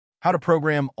How to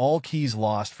program all keys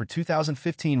lost for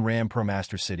 2015 Ram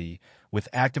ProMaster City with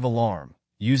active alarm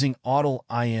using Autel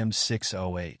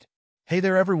IM608. Hey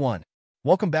there everyone,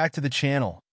 welcome back to the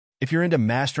channel. If you're into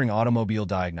mastering automobile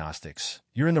diagnostics,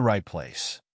 you're in the right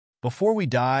place. Before we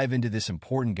dive into this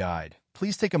important guide,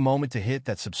 please take a moment to hit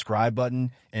that subscribe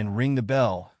button and ring the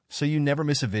bell so you never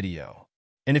miss a video.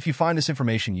 And if you find this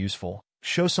information useful,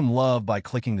 show some love by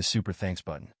clicking the super thanks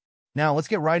button. Now let's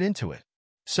get right into it.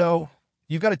 So,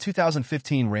 you've got a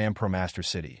 2015 Ram ProMaster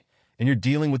City, and you're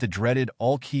dealing with the dreaded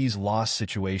all keys lost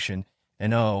situation,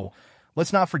 and oh,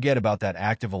 let's not forget about that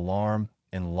active alarm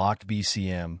and locked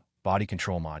BCM body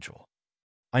control module.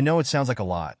 I know it sounds like a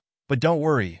lot, but don't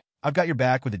worry, I've got your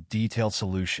back with a detailed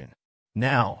solution.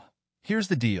 Now, here's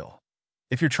the deal.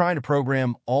 If you're trying to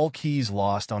program all keys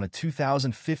lost on a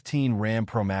 2015 Ram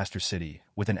ProMaster City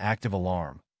with an active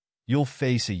alarm, you'll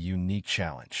face a unique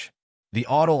challenge. The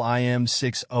Autel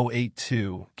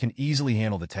IM608 can easily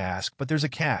handle the task, but there's a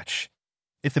catch.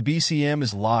 If the BCM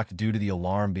is locked due to the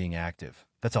alarm being active,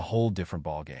 that's a whole different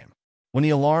ballgame. When the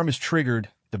alarm is triggered,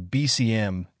 the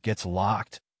BCM gets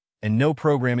locked, and no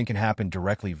programming can happen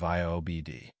directly via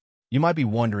OBD. You might be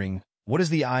wondering, what does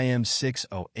the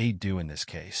IM608 do in this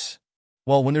case?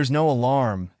 Well, when there's no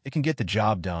alarm, it can get the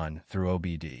job done through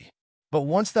OBD. But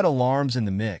once that alarm's in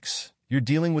the mix, you're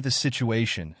dealing with a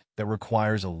situation that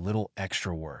requires a little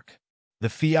extra work. The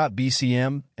Fiat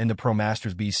BCM and the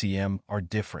ProMaster's BCM are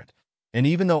different, and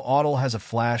even though Autel has a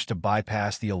flash to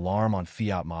bypass the alarm on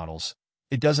Fiat models,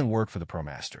 it doesn't work for the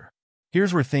ProMaster.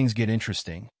 Here's where things get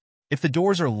interesting. If the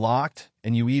doors are locked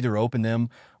and you either open them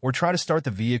or try to start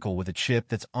the vehicle with a chip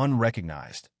that's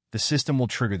unrecognized, the system will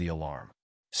trigger the alarm.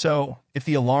 So, if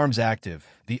the alarm's active,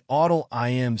 the Autel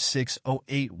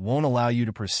IM608 won't allow you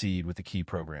to proceed with the key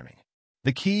programming.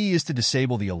 The key is to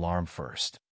disable the alarm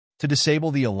first. To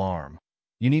disable the alarm,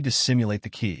 you need to simulate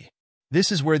the key.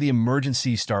 This is where the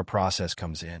emergency start process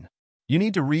comes in. You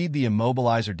need to read the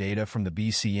immobilizer data from the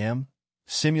BCM,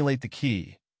 simulate the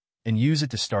key, and use it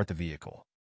to start the vehicle.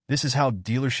 This is how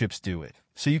dealerships do it,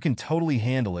 so you can totally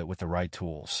handle it with the right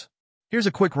tools. Here's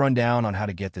a quick rundown on how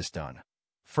to get this done.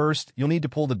 First, you'll need to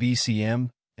pull the BCM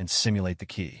and simulate the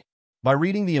key. By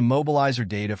reading the immobilizer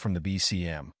data from the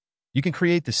BCM, you can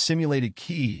create the simulated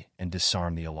key and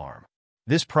disarm the alarm.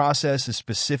 This process is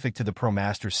specific to the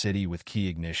ProMaster City with key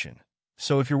ignition.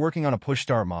 So if you're working on a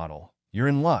push-start model, you're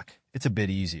in luck. It's a bit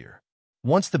easier.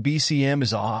 Once the BCM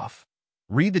is off,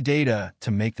 read the data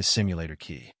to make the simulator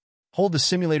key. Hold the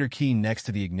simulator key next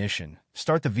to the ignition,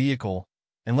 start the vehicle,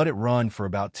 and let it run for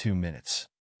about 2 minutes.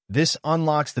 This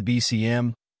unlocks the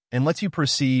BCM and lets you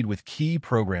proceed with key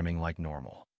programming like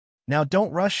normal. Now,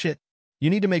 don't rush it. You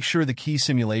need to make sure the key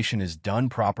simulation is done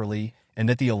properly and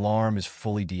that the alarm is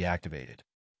fully deactivated.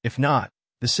 If not,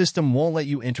 the system won't let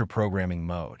you enter programming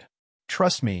mode.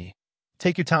 Trust me,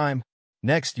 take your time.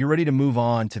 Next, you're ready to move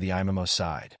on to the IMMO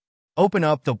side. Open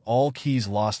up the All Keys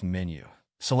Lost menu,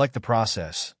 select the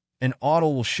process, and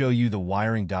Autel will show you the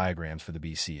wiring diagrams for the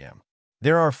BCM.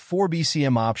 There are 4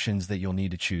 BCM options that you'll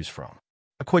need to choose from.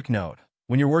 A quick note,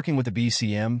 when you're working with the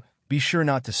BCM, be sure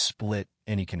not to split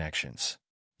any connections.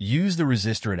 Use the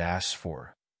resistor it asks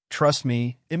for. Trust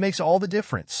me, it makes all the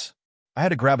difference. I had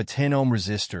to grab a 10 ohm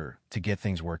resistor to get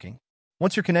things working.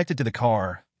 Once you're connected to the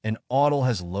car and Autel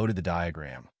has loaded the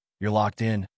diagram, you're locked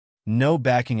in. No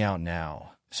backing out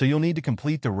now, so you'll need to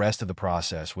complete the rest of the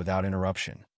process without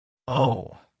interruption.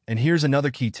 Oh, and here's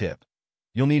another key tip.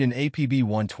 You'll need an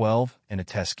APB112 and a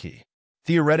test key.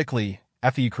 Theoretically,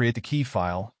 after you create the key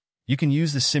file, you can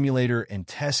use the simulator and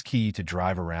test key to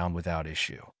drive around without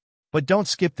issue. But don't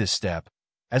skip this step,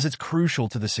 as it's crucial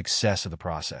to the success of the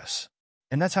process.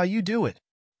 And that's how you do it.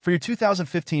 For your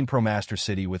 2015 ProMaster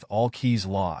City with all keys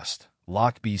lost,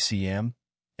 locked BCM,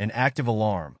 and active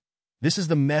alarm, this is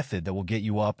the method that will get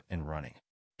you up and running.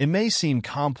 It may seem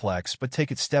complex, but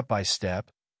take it step by step,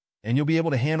 and you'll be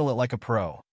able to handle it like a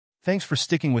pro. Thanks for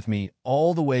sticking with me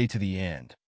all the way to the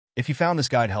end. If you found this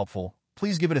guide helpful,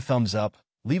 please give it a thumbs up,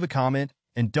 leave a comment,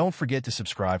 and don't forget to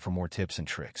subscribe for more tips and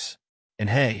tricks. And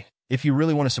hey, if you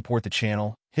really want to support the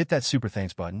channel, hit that super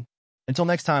thanks button. Until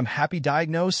next time, happy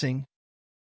diagnosing!